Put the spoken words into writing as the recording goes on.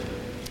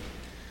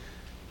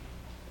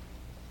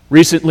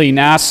Recently,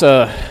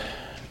 NASA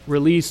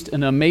released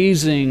an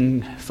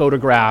amazing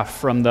photograph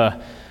from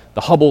the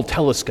Hubble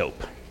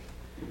telescope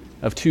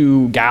of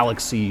two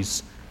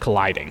galaxies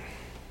colliding.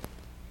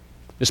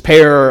 This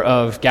pair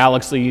of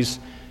galaxies,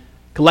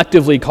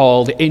 collectively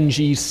called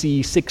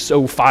NGC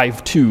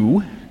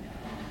 6052,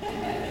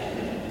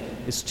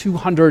 is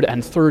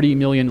 230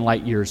 million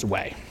light years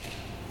away.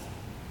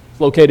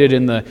 It's located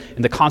in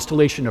the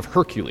constellation of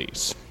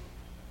Hercules.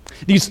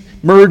 These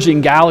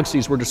merging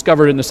galaxies were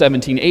discovered in the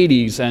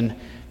 1780s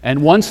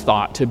and once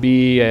thought to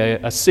be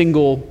a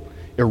single,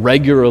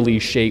 irregularly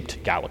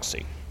shaped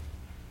galaxy.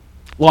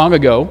 Long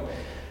ago,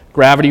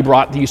 gravity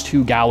brought these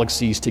two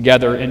galaxies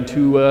together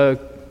into a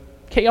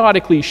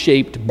chaotically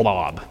shaped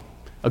blob,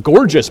 a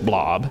gorgeous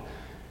blob,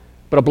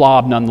 but a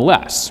blob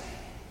nonetheless.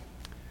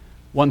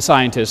 One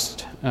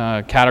scientist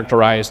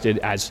characterized it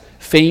as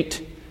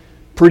faint,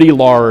 pretty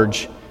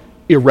large,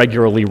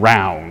 irregularly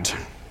round.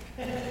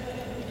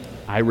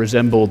 I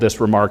resemble this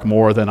remark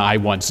more than I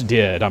once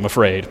did, I'm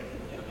afraid.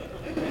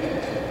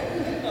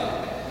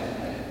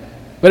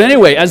 But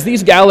anyway, as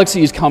these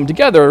galaxies come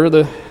together,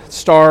 the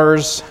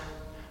stars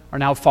are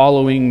now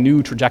following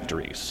new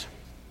trajectories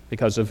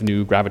because of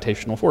new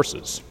gravitational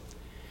forces.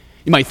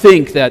 You might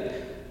think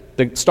that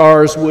the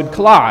stars would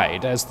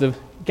collide as the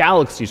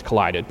galaxies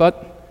collided,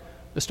 but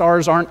the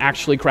stars aren't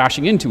actually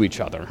crashing into each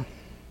other,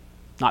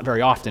 not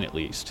very often at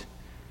least,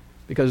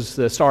 because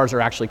the stars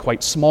are actually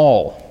quite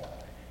small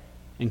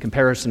in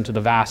comparison to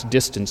the vast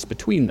distance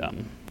between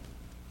them.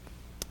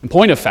 In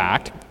point of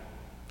fact,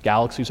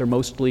 galaxies are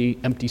mostly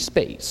empty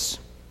space.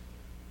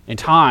 In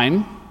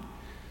time,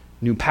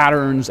 new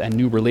patterns and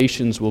new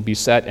relations will be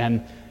set,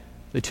 and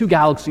the two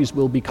galaxies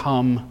will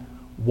become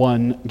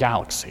one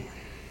galaxy.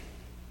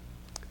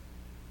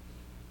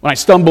 When I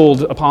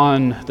stumbled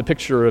upon the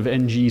picture of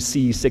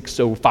NGC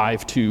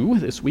 6052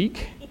 this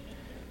week,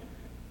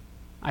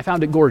 I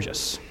found it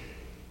gorgeous,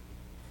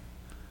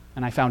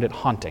 and I found it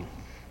haunting.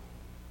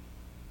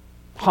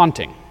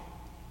 Haunting,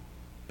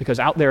 because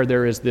out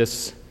there is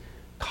this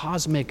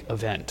cosmic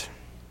event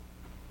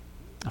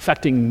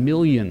affecting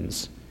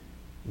millions,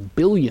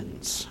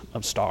 billions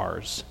of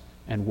stars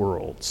and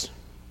worlds.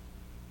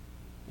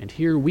 And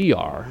here we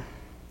are,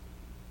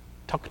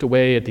 tucked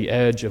away at the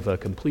edge of a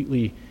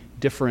completely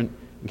different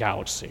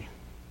galaxy,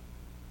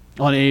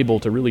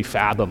 unable to really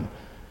fathom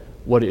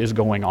what is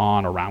going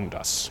on around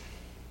us.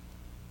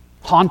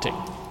 Haunting,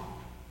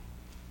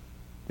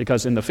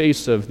 because in the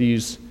face of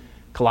these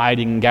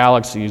colliding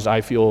galaxies,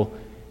 I feel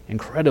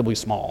incredibly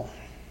small,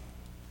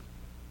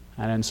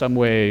 and in some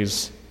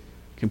ways,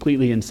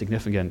 completely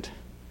insignificant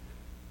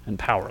and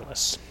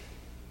powerless.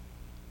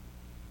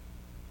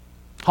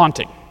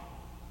 Haunting.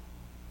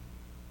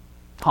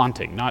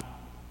 Haunting, not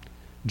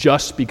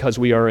just because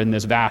we are in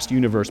this vast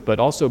universe, but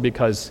also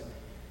because,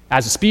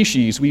 as a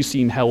species, we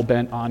seem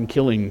hell-bent on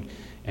killing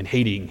and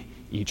hating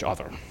each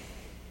other.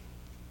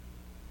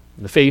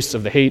 In the face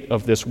of the hate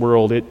of this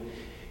world, it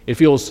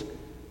feels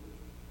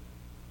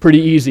pretty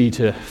easy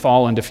to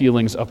fall into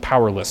feelings of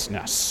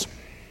powerlessness.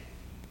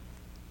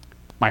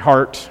 My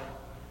heart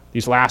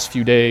these last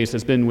few days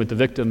has been with the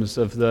victims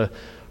of the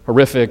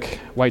horrific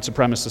white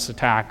supremacist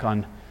attack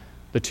on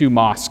the two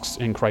mosques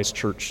in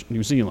Christchurch,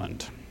 New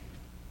Zealand.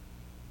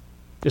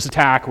 This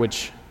attack,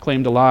 which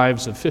claimed the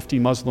lives of 50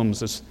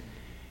 Muslims,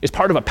 is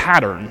part of a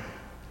pattern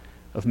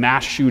of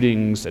mass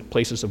shootings at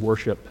places of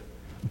worship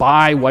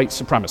by white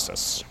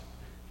supremacists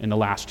in the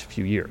last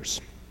few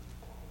years.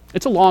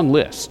 It's a long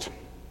list.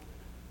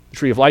 The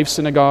Tree of Life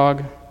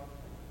Synagogue,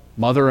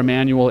 Mother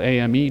Emanuel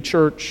AME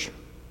Church,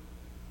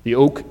 the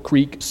Oak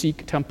Creek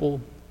Sikh Temple,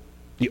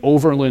 the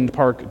Overland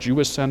Park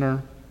Jewish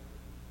Center,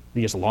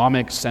 the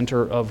Islamic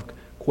Center of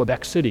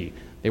Quebec City.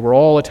 They were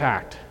all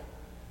attacked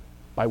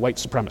by white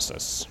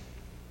supremacists.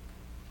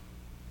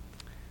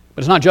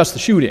 But it's not just the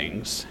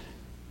shootings.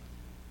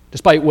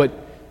 Despite what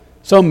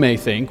some may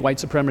think, white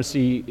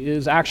supremacy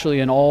is actually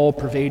an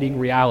all-pervading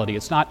reality.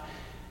 It's not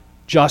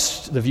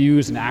just the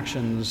views and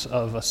actions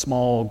of a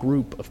small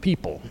group of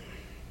people.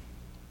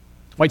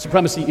 White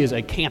supremacy is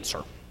a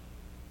cancer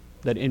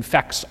that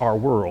infects our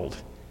world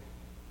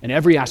in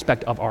every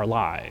aspect of our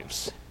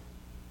lives.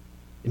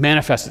 It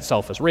manifests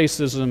itself as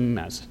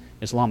racism, as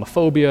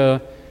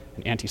Islamophobia,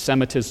 and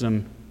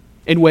anti-Semitism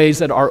in ways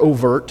that are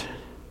overt,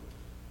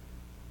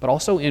 but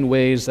also in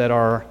ways that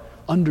are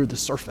under the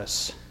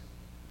surface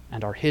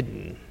and are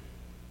hidden.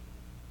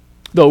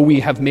 Though we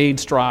have made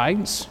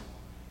strides,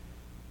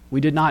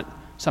 we did not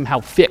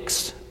somehow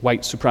fix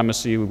white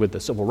supremacy with the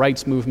civil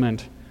rights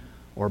movement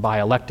or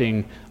by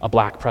electing a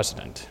black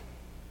president.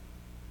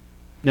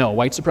 No,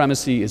 white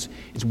supremacy is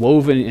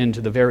woven into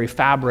the very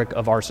fabric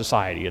of our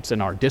society. It's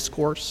in our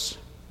discourse,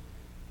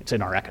 it's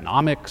in our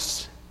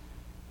economics,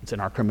 it's in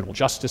our criminal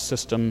justice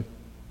system,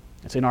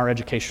 it's in our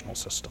educational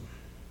system.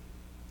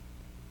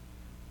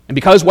 And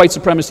because white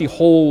supremacy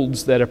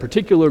holds that a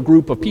particular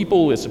group of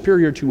people is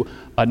superior to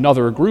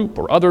another group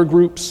or other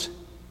groups,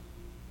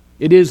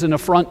 it is an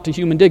affront to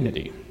human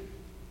dignity,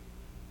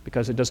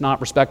 because it does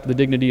not respect the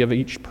dignity of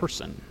each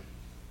person.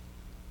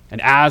 And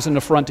as an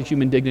affront to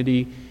human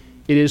dignity,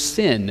 It is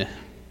sin,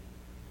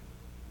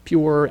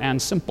 pure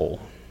and simple.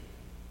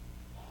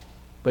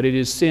 But it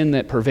is sin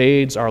that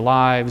pervades our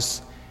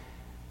lives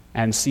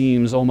and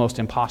seems almost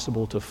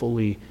impossible to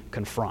fully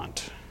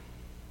confront.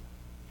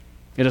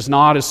 It is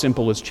not as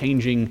simple as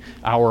changing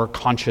our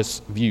conscious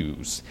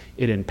views.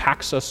 It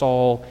impacts us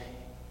all.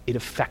 It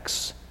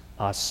affects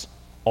us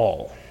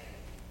all.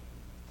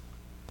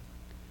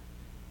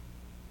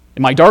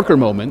 In my darker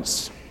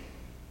moments,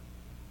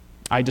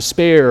 I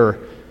despair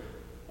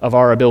of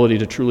our ability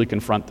to truly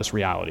confront this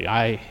reality.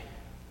 I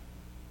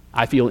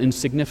feel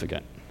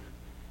insignificant,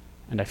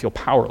 and I feel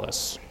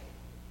powerless.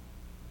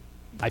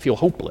 I feel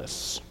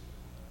hopeless.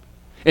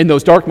 In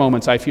those dark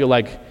moments, I feel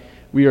like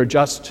we are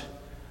just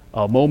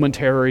a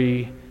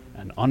momentary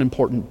and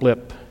unimportant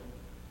blip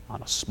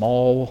on a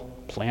small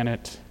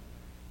planet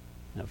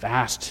in a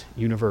vast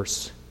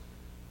universe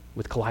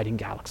with colliding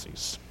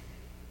galaxies.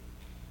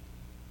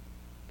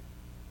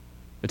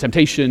 The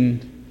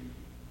temptation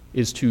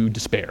is to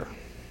despair.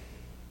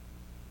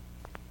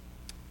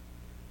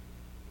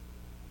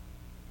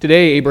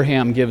 Today,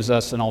 Abraham gives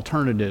us an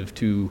alternative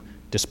to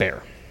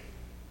despair.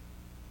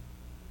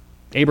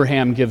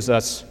 Abraham gives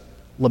us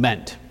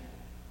lament.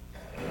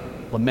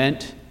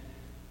 Lament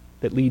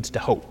that leads to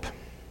hope.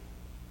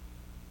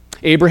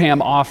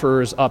 Abraham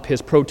offers up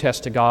his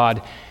protest to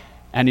God,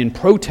 and in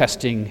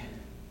protesting,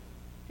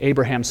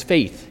 Abraham's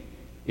faith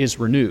is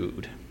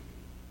renewed.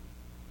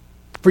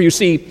 For you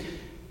see,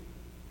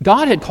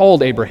 God had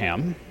called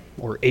Abraham,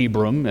 or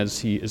Abram as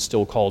he is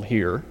still called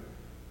here,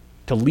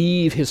 to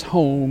leave his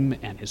home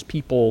and his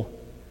people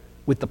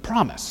with the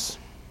promise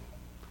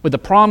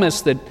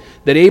that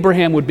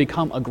Abraham would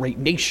become a great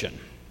nation,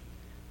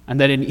 and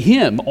that in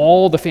him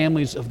all the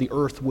families of the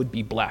earth would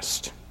be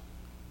blessed.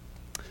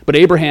 But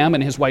Abraham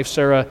and his wife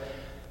Sarah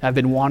have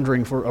been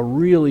wandering for a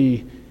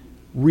really,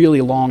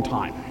 really long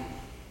time.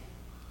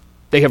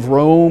 They have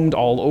roamed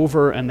all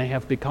over and they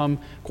have become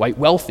quite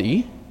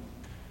wealthy,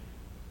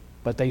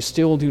 but they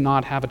still do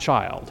not have a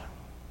child.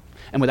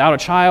 And without a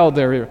child,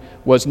 there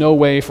was no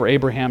way for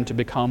Abraham to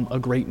become a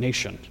great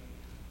nation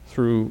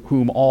through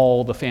whom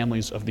all the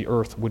families of the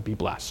earth would be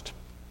blessed.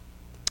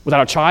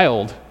 Without a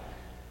child,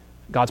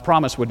 God's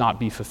promise would not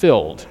be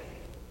fulfilled.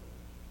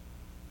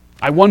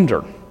 I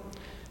wonder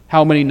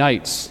how many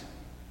nights,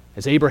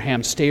 as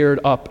Abraham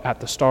stared up at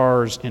the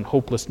stars in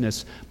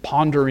hopelessness,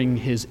 pondering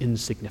his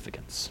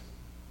insignificance.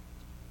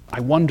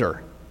 I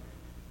wonder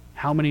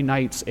how many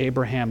nights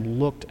Abraham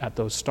looked at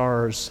those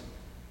stars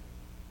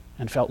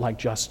and felt like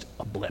just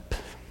a blip.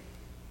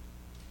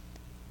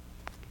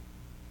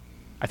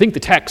 I think the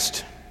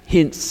text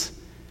hints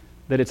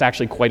that it's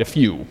actually quite a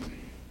few.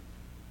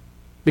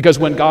 Because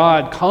when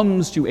God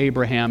comes to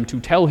Abraham to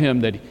tell him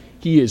that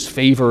he is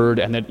favored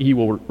and that he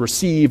will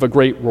receive a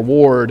great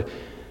reward,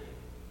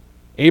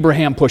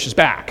 Abraham pushes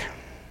back.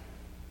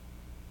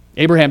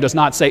 Abraham does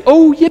not say,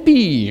 "Oh,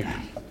 yippee!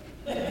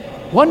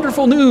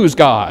 Wonderful news,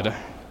 God."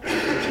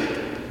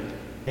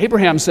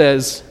 Abraham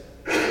says,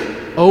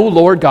 "Oh,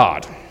 Lord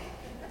God,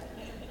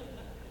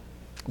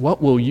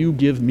 what will you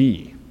give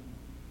me?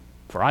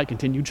 For I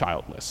continue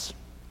childless."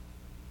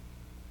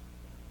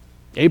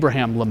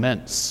 Abraham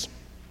laments.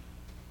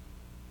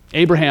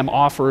 Abraham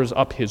offers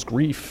up his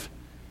grief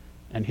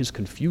and his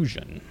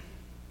confusion.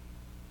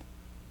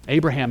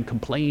 Abraham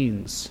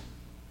complains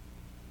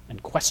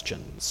and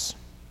questions.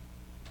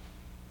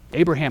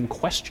 Abraham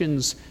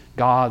questions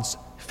God's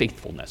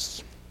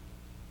faithfulness.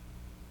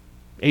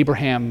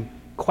 Abraham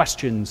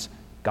questions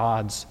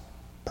God's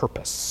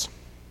purpose.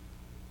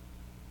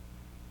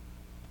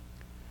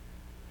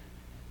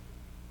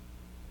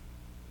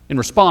 In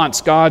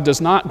response, God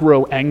does not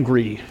grow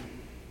angry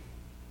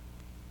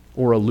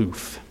or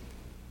aloof.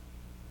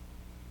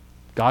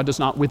 God does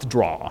not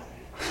withdraw.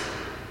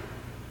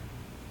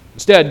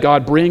 Instead,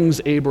 God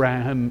brings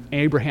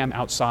Abraham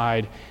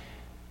outside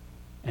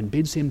and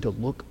bids him to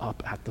look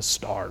up at the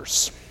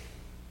stars.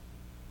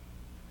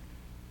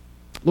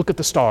 Look at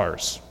the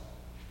stars,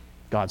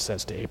 God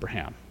says to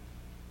Abraham,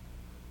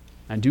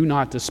 and do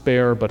not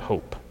despair but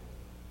hope.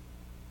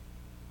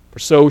 For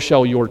so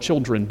shall your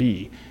children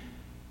be.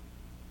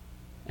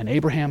 And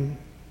Abraham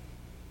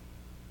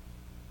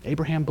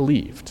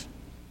believed.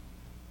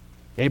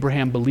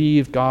 Abraham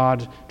believed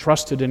God,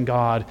 trusted in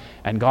God,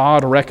 and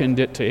God reckoned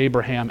it to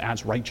Abraham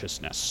as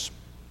righteousness,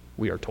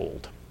 we are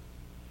told.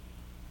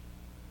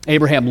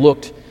 Abraham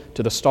looked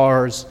to the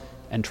stars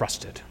and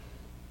trusted.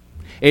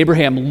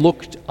 Abraham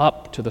looked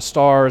up to the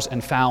stars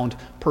and found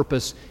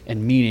purpose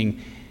and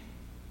meaning.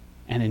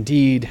 And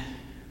indeed,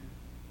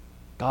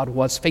 God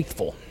was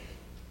faithful.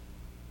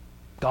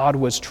 God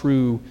was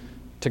true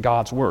to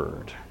God's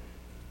word.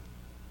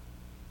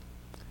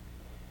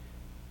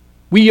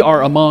 We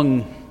are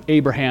among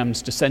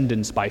Abraham's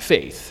descendants by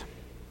faith.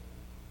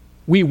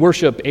 We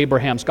worship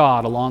Abraham's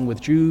God along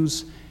with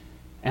Jews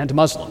and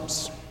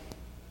Muslims,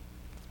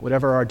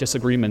 whatever our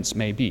disagreements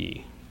may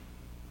be.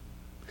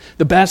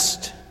 The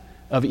best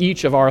of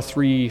each of our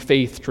three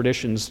faith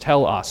traditions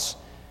tell us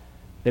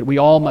that we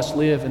all must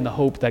live in the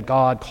hope that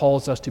God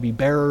calls us to be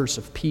bearers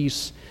of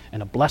peace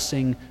and a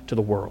blessing to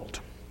the world.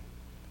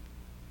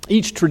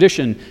 Each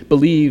tradition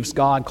believes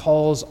God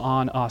calls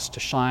on us to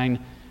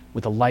shine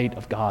with the light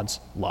of God's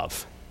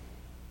love.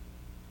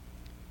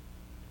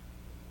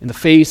 In the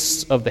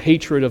face of the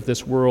hatred of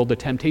this world, the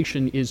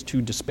temptation is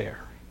to despair.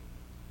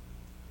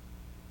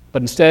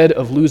 But instead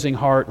of losing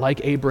heart,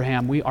 like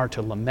Abraham, we are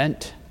to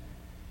lament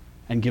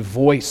and give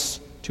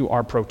voice to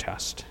our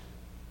protest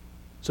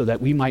so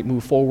that we might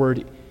move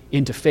forward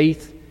into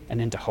faith and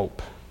into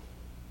hope.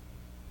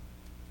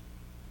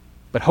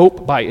 But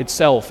hope by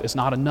itself is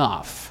not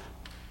enough.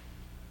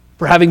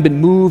 For having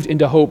been moved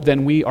into hope,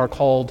 then we are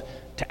called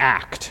to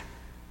act.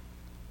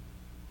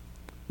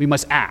 We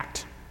must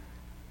act.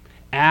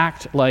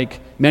 Act like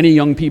many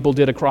young people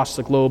did across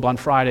the globe on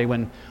Friday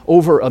when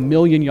over 1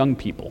 million young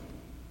people,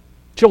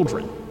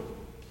 children,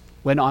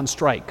 went on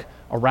strike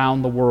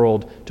around the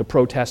world to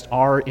protest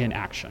our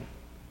inaction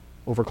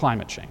over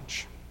climate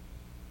change.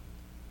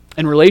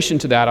 In relation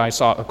to that, I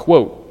saw a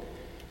quote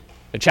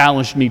that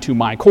challenged me to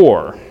my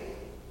core.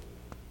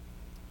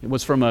 It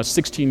was from a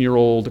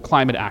 16-year-old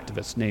climate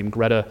activist named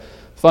Greta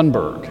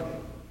Thunberg.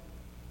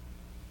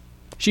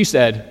 She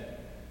said,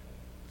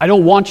 "I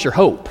don't want your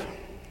hope.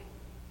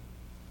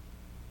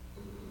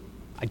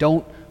 I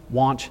don't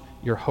want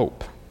your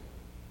hope.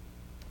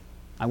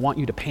 I want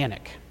you to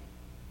panic.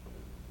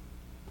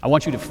 I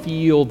want you to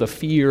feel the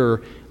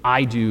fear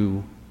I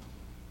do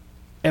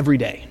every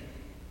day.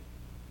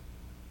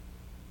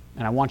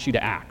 And I want you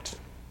to act.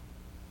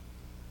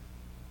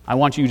 I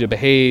want you to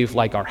behave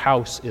like our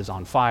house is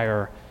on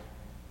fire,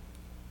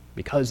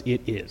 because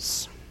it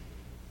is."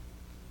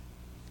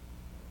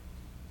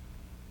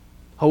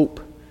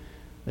 Hope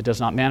that does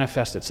not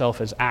manifest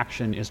itself as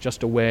action is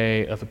just a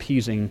way of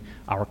appeasing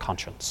our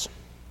conscience.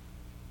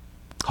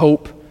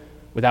 Hope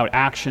without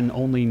action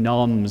only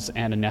numbs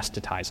and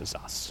anesthetizes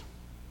us.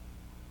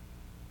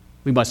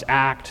 We must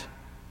act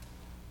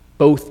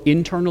both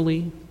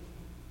internally,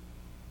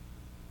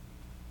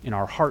 in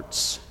our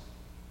hearts,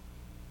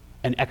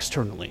 and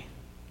externally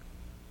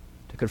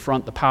to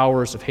confront the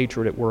powers of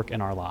hatred at work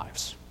in our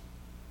lives.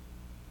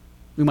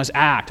 We must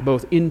act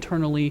both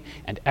internally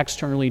and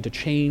externally to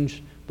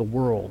change the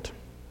world,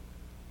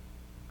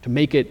 to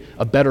make it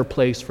a better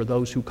place for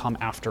those who come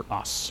after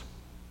us.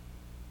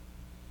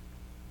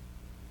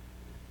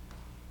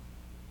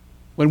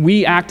 When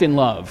we act in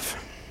love,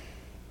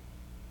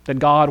 then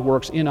God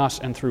works in us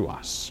and through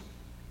us.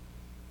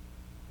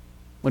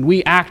 When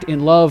we act in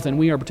love, then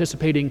we are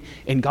participating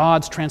in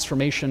God's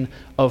transformation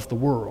of the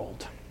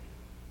world.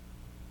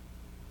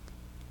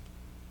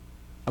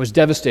 I was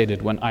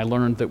devastated when I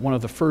learned that one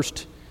of the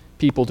first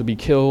people to be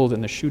killed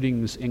in the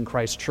shootings in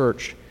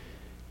Christchurch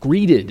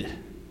greeted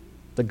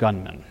the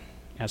gunman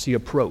as he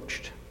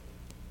approached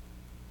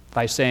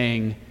by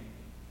saying,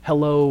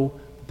 "Hello,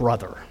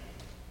 brother."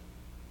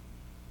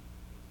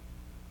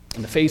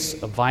 In the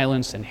face of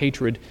violence and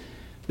hatred,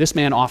 this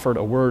man offered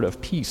a word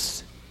of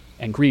peace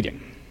and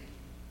greeting.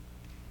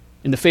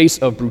 In the face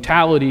of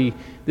brutality,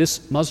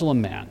 this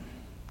Muslim man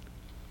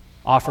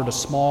offered a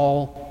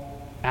small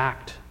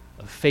act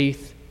of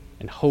faith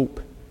and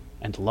hope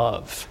and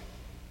love.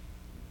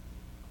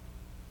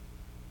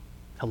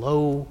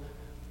 "Hello,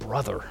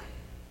 brother."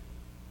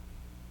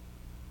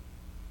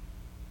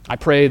 I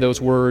pray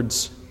those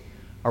words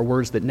are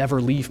words that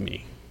never leave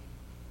me,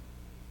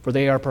 for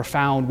they are a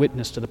profound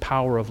witness to the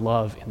power of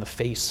love in the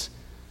face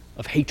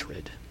of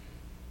hatred.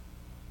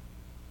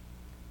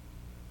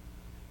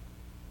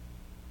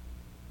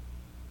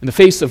 In the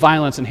face of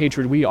violence and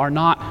hatred, we are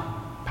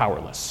not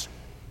powerless.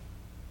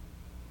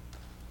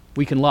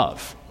 We can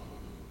love.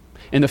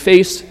 In the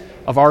face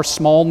of our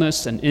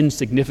smallness and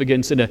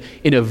insignificance in a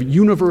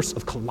universe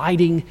of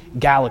colliding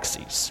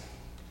galaxies,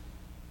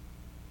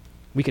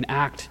 we can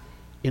act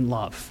in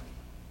love.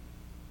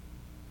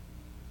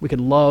 We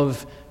can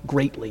love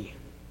greatly,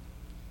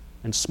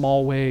 in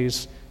small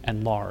ways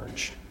and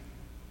large.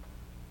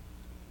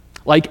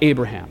 Like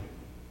Abraham,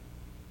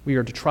 we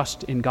are to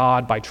trust in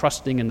God by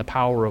trusting in the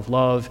power of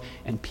love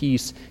and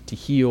peace to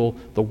heal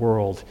the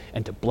world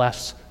and to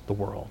bless the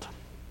world.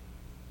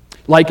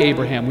 Like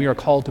Abraham, we are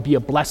called to be a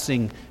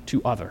blessing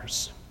to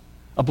others,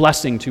 a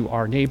blessing to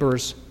our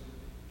neighbors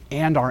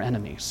and our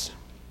enemies,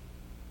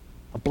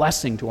 a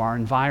blessing to our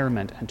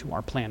environment and to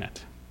our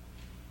planet,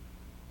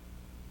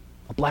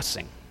 a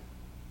blessing.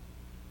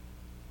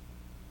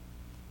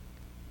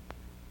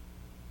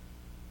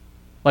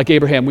 Like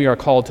Abraham, we are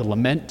called to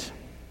lament,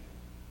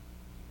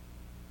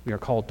 we are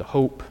called to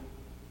hope,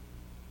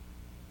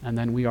 and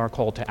then we are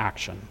called to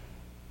action.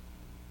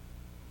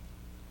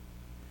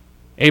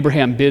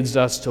 Abraham bids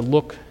us to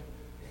look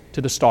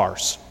to the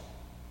stars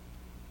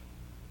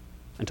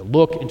and to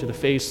look into the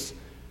face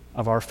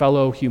of our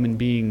fellow human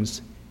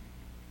beings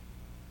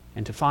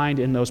and to find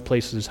in those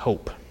places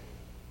hope.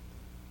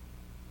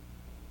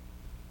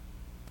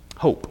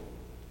 Hope.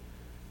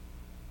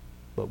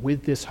 But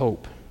with this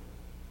hope,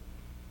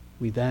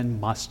 we then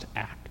must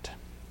act.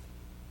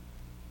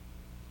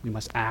 We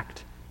must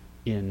act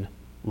in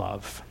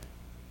love.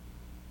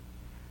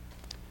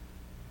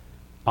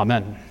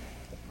 Amen.